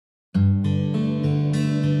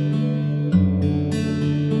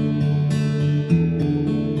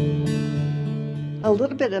A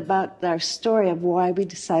little bit about our story of why we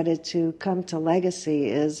decided to come to Legacy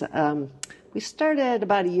is we started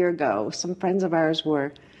about a year ago. Some friends of ours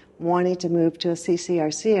were wanting to move to a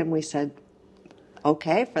CCRC, and we said,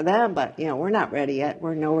 okay for them, but we're not ready yet.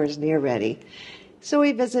 We're nowhere near ready. So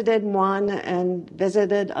we visited one and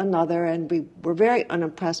visited another, and we were very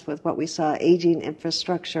unimpressed with what we saw: aging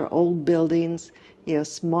infrastructure, old buildings,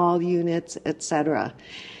 small units, etc.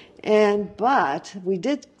 But we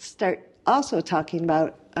did start also talking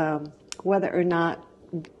about whether or not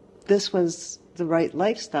this was the right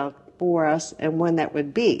lifestyle for us and when that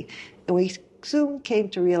would be. And we soon came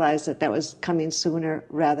to realize that that was coming sooner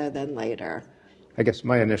rather than later. I guess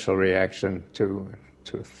my initial reaction to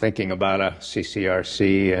thinking about a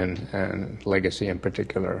CCRC and Legacy in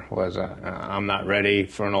particular was I'm not ready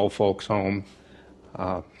for an old folks home.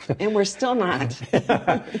 And we're still not.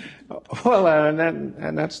 Well,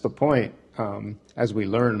 and that's the point. As we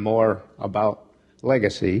learn more about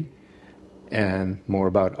Legacy and more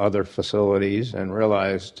about other facilities, and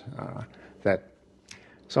realized that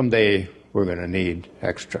someday we're going to need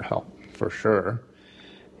extra help for sure.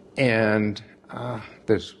 And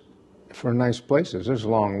for nice places, there's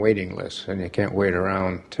long waiting lists, and you can't wait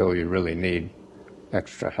around till you really need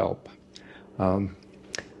extra help.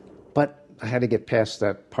 But I had to get past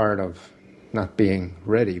that part of not being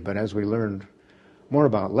ready. But as we learned more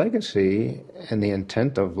about Legacy and the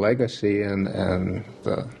intent of Legacy and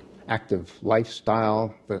the active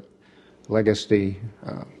lifestyle that Legacy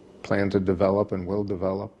plan to develop and will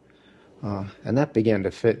develop, and that began to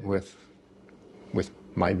fit with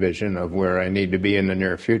my vision of where I need to be in the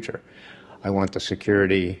near future. I want the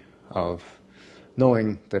security of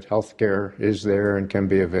knowing that healthcare is there and can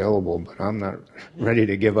be available, but I'm not ready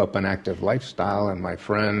to give up an active lifestyle and my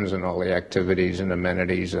friends and all the activities and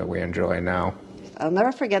amenities that we enjoy now. I'll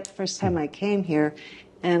never forget the first time I came here,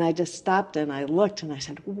 and I just stopped and I looked and I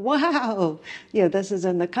said, wow, this is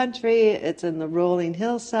in the country, it's in the rolling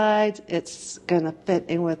hillsides, it's going to fit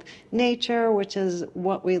in with nature, which is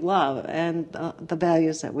what we love, and the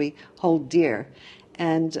values that we hold dear.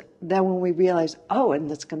 And then when we realized,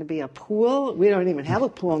 and it's going to be a pool, we don't even have a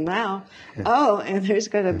pool now. And there's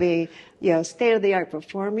going to be, state-of-the-art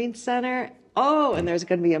performing center. And there's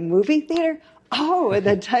going to be a movie theater. And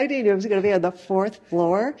the dining room is going to be on the 4th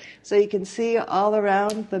floor, so you can see all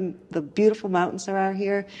around the beautiful mountains that are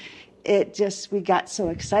here. We got so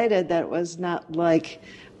excited that it was not like,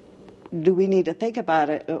 do we need to think about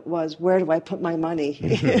it? It was, where do I put my money?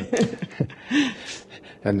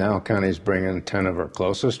 And now Connie's bringing 10 of her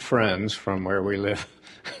closest friends from where we live.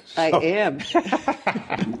 I am.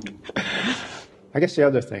 I guess the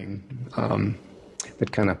other thing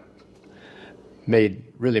that kind of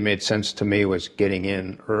really made sense to me was getting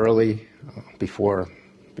in early before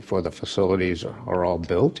the facilities are all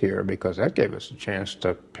built here, because that gave us a chance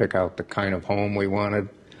to pick out the kind of home we wanted,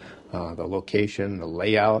 the location, the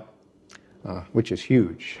layout, which is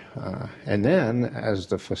huge. And then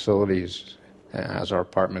as our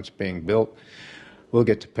apartments being built, we'll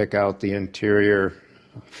get to pick out the interior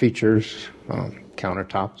features,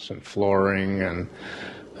 countertops and flooring and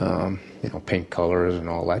paint colors and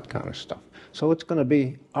all that kind of stuff. So it's going to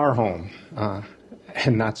be our home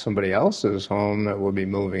and not somebody else's home that we'll be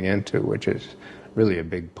moving into, which is really a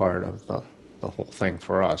big part of the whole thing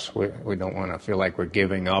for us. We don't want to feel like we're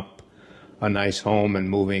giving up a nice home and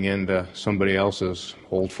moving into somebody else's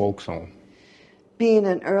old folks' home. Being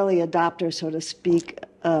an early adopter, so to speak,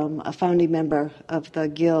 a founding member of the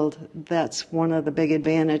Guild, that's one of the big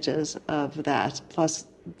advantages of that, plus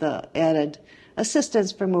the added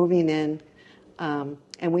assistance for moving in.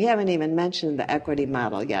 And we haven't even mentioned the equity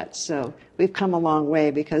model yet, so we've come a long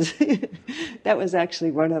way, because that was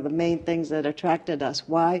actually one of the main things that attracted us.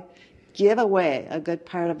 Why? Give away a good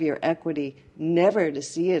part of your equity, never to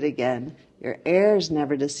see it again, your heirs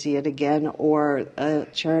never to see it again, or a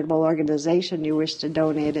charitable organization you wish to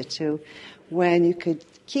donate it to, when you could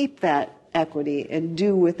keep that equity and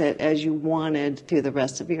do with it as you wanted through the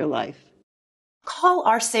rest of your life. Call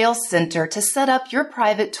our sales center to set up your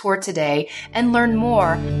private tour today and learn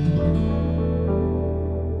more.